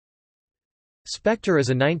Spectre is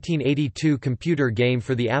a 1982 computer game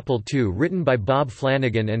for the Apple II written by Bob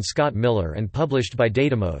Flanagan and Scott Miller and published by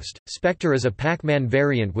Datamost. Spectre is a Pac-Man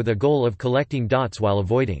variant with a goal of collecting dots while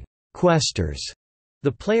avoiding questers.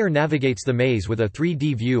 The player navigates the maze with a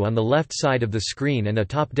 3D view on the left side of the screen and a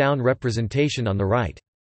top-down representation on the right.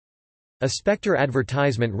 A Spectre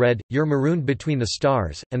advertisement read, "You're marooned between the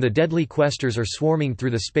stars, and the deadly questers are swarming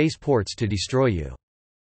through the space ports to destroy you.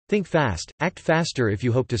 Think fast, act faster if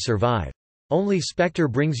you hope to survive. Only Spectre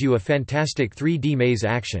brings you a fantastic 3D maze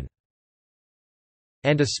action."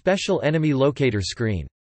 And a special enemy locator screen.